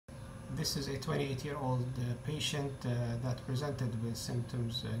This is a 28-year-old patient that presented with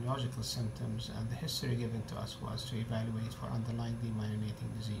symptoms, neurological symptoms, and the history given to us was to evaluate for underlying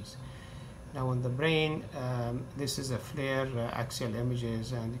demyelinating disease. Now on the brain, this is a FLAIR axial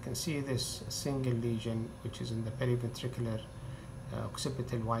images, and you can see this single lesion which is in the periventricular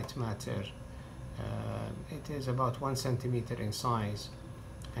occipital white matter. It is about 1 centimeter in size,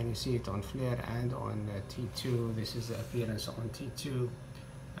 and you see it on FLAIR and on T2. This is the appearance on T2.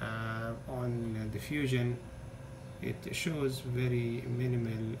 On diffusion, it shows very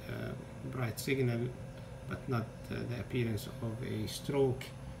minimal bright signal, but not the appearance of a stroke.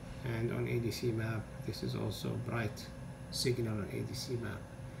 And on ADC map, this is also bright signal on ADC map.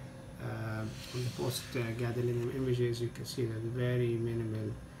 On the post-gadolinium images, you can see that very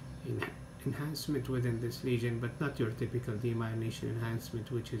minimal enhancement within this lesion, but not your typical demyelination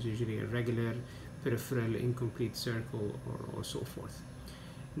enhancement, which is usually irregular, peripheral, incomplete circle, or so forth.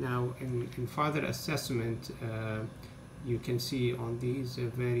 Now, in further assessment, you can see on these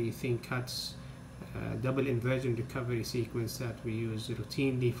very thin cuts, double inversion recovery sequence that we use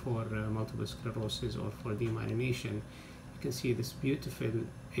routinely for multiple sclerosis or for demyelination. You can see this beautiful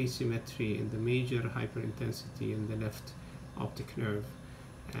asymmetry in the major hyperintensity in the left optic nerve.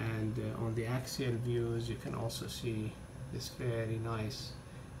 And on the axial views, you can also see this very nice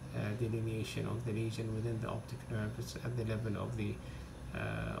delineation of the lesion within the optic nerve. It's at the level of the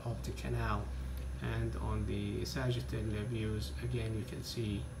optic canal. And on the sagittal views, again, you can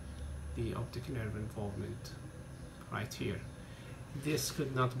see the optic nerve involvement right here. This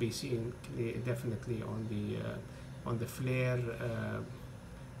could not be seen definitely on the FLAIR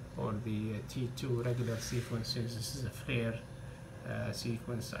or the T2 regular sequences. This is a FLAIR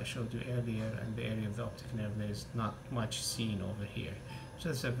sequence I showed you earlier, and the area of the optic nerve, there is not much seen over here. So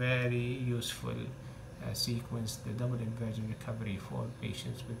it's a very useful sequence, the double inversion recovery for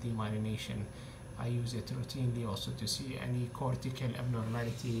patients with demyelination. I use it routinely also to see any cortical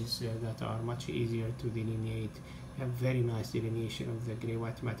abnormalities that are much easier to delineate. You have very nice delineation of the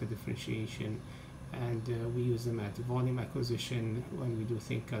gray-white matter differentiation, and we use them at volume acquisition when we do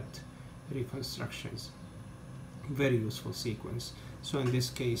thin cut reconstructions. Very useful sequence. So in this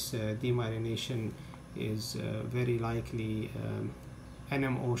case, demyelination is very likely.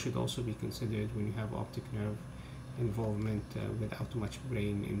 NMO should also be considered when you have optic nerve involvement without much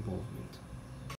brain involvement.